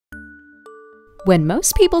When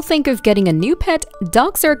most people think of getting a new pet,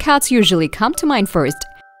 dogs or cats usually come to mind first.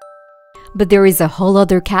 But there is a whole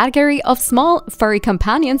other category of small, furry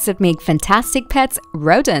companions that make fantastic pets: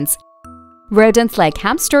 rodents. Rodents like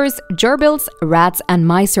hamsters, gerbils, rats, and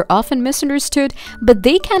mice are often misunderstood, but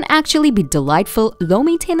they can actually be delightful,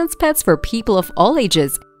 low-maintenance pets for people of all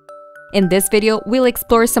ages. In this video, we'll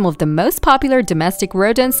explore some of the most popular domestic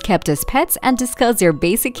rodents kept as pets and discuss their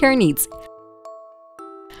basic care needs.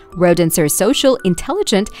 Rodents are social,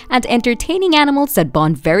 intelligent, and entertaining animals that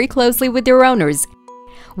bond very closely with their owners.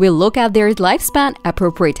 We'll look at their lifespan,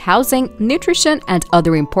 appropriate housing, nutrition, and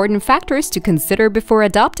other important factors to consider before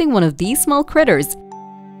adopting one of these small critters.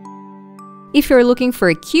 If you're looking for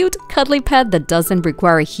a cute, cuddly pet that doesn't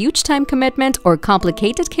require a huge time commitment or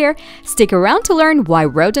complicated care, stick around to learn why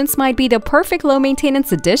rodents might be the perfect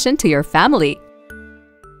low-maintenance addition to your family.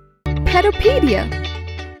 Petopedia.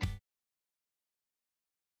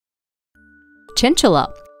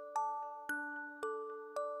 Chinchilla.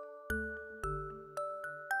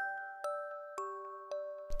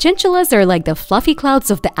 Chinchillas are like the fluffy clouds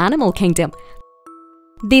of the animal kingdom.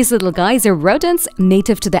 These little guys are rodents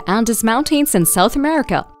native to the Andes Mountains in South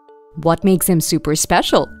America. What makes them super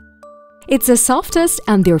special? It's the softest,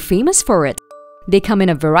 and they're famous for it. They come in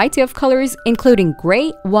a variety of colors, including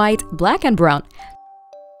gray, white, black, and brown.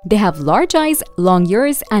 They have large eyes, long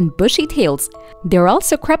ears, and bushy tails. They're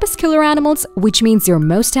also crepuscular animals, which means they're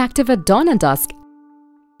most active at dawn and dusk.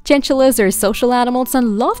 Chinchillas are social animals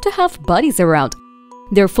and love to have buddies around.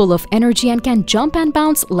 They're full of energy and can jump and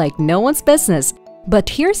bounce like no one's business. But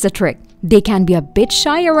here's the trick: they can be a bit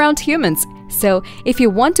shy around humans. So if you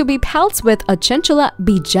want to be pals with a chinchilla,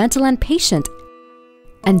 be gentle and patient.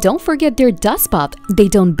 And don't forget their dust bath. They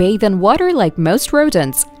don't bathe in water like most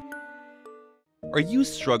rodents. Are you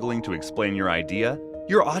struggling to explain your idea?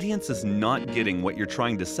 Your audience is not getting what you're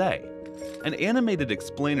trying to say. An animated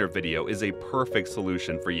explainer video is a perfect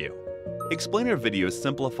solution for you. Explainer video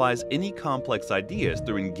simplifies any complex ideas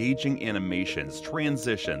through engaging animations,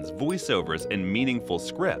 transitions, voiceovers, and meaningful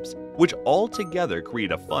scripts, which all together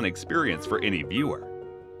create a fun experience for any viewer.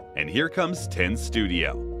 And here comes 10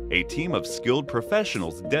 Studio, a team of skilled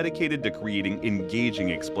professionals dedicated to creating engaging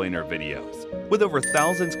explainer videos. With over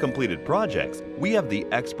thousands completed projects, we have the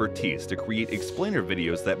expertise to create explainer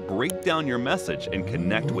videos that break down your message and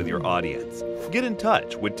connect with your audience. Get in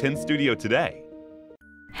touch with 10 Studio today.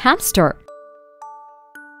 Hamster.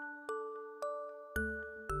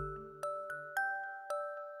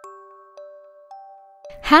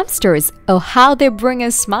 Hamsters, oh how they bring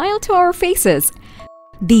a smile to our faces!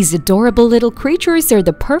 These adorable little creatures are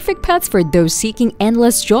the perfect pets for those seeking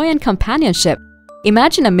endless joy and companionship.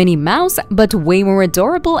 Imagine a mini mouse, but way more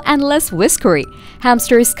adorable and less whiskery.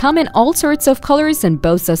 Hamsters come in all sorts of colors and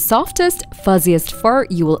boast the softest, fuzziest fur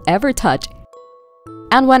you will ever touch.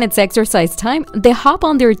 And when it's exercise time, they hop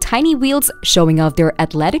on their tiny wheels, showing off their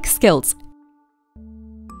athletic skills.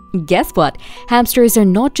 Guess what? Hamsters are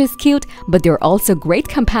not just cute, but they're also great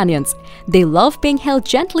companions. They love being held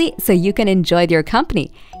gently so you can enjoy their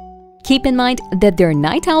company. Keep in mind that they're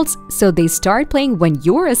night owls, so they start playing when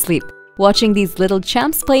you're asleep. Watching these little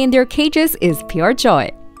champs play in their cages is pure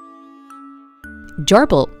joy.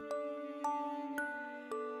 Gerbil.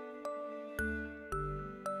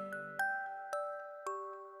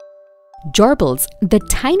 Gerbils, the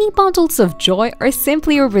tiny bundles of joy, are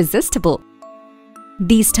simply irresistible.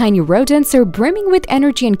 These tiny rodents are brimming with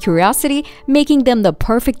energy and curiosity, making them the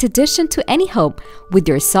perfect addition to any home. With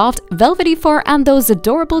their soft, velvety fur and those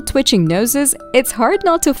adorable twitching noses, it's hard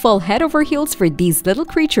not to fall head over heels for these little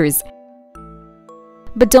creatures.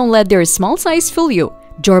 But don't let their small size fool you.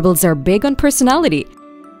 Gerbils are big on personality.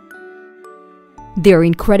 They're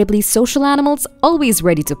incredibly social animals, always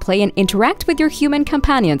ready to play and interact with their human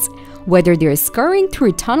companions. Whether they're scurrying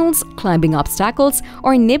through tunnels, climbing obstacles,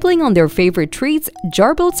 or nibbling on their favorite treats,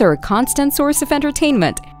 gerbils are a constant source of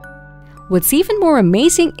entertainment. What's even more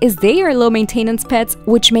amazing is they are low-maintenance pets,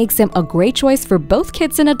 which makes them a great choice for both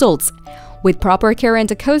kids and adults. With proper care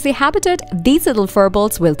and a cozy habitat, these little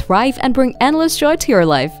furballs will thrive and bring endless joy to your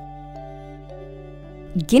life.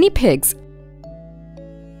 Guinea pigs.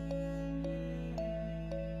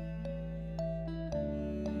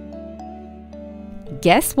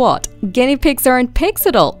 Guess what? Guinea pigs aren't pigs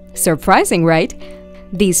at all. Surprising, right?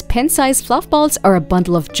 These pin-sized fluff balls are a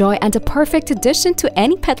bundle of joy and a perfect addition to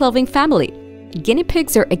any pet-loving family. Guinea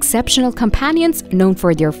pigs are exceptional companions known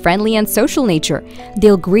for their friendly and social nature.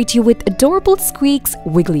 They'll greet you with adorable squeaks,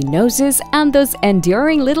 wiggly noses, and those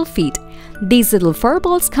enduring little feet. These little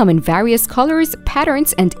furballs come in various colors,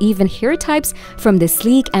 patterns, and even hair types, from the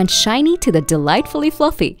sleek and shiny to the delightfully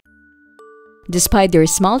fluffy. Despite their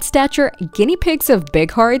small stature, guinea pigs have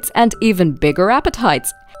big hearts and even bigger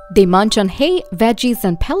appetites. They munch on hay, veggies,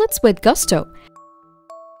 and pellets with gusto.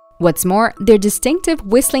 What's more, their distinctive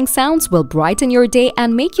whistling sounds will brighten your day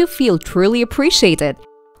and make you feel truly appreciated.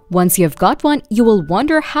 Once you've got one, you will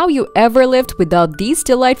wonder how you ever lived without these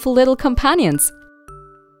delightful little companions.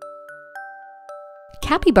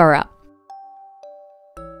 Capybara.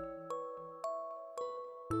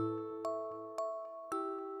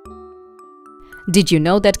 Did you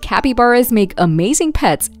know that capybaras make amazing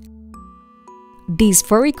pets? These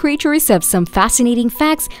furry creatures have some fascinating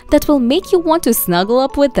facts that will make you want to snuggle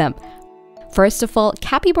up with them. First of all,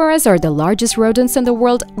 capybaras are the largest rodents in the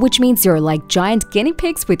world, which means they're like giant guinea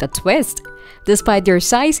pigs with a twist. Despite their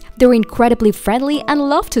size, they're incredibly friendly and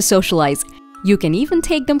love to socialize. You can even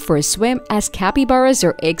take them for a swim, as capybaras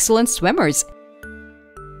are excellent swimmers.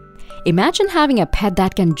 Imagine having a pet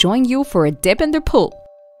that can join you for a dip in the pool.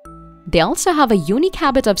 They also have a unique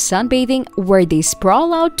habit of sunbathing, where they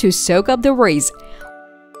sprawl out to soak up the rays.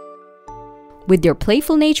 With their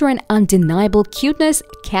playful nature and undeniable cuteness,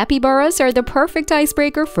 capybaras are the perfect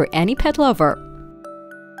icebreaker for any pet lover.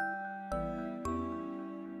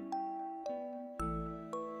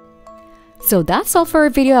 So that's all for our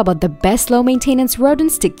video about the best low-maintenance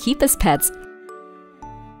rodents to keep as pets.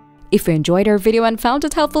 If you enjoyed our video and found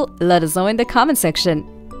it helpful, let us know in the comment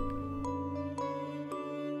section.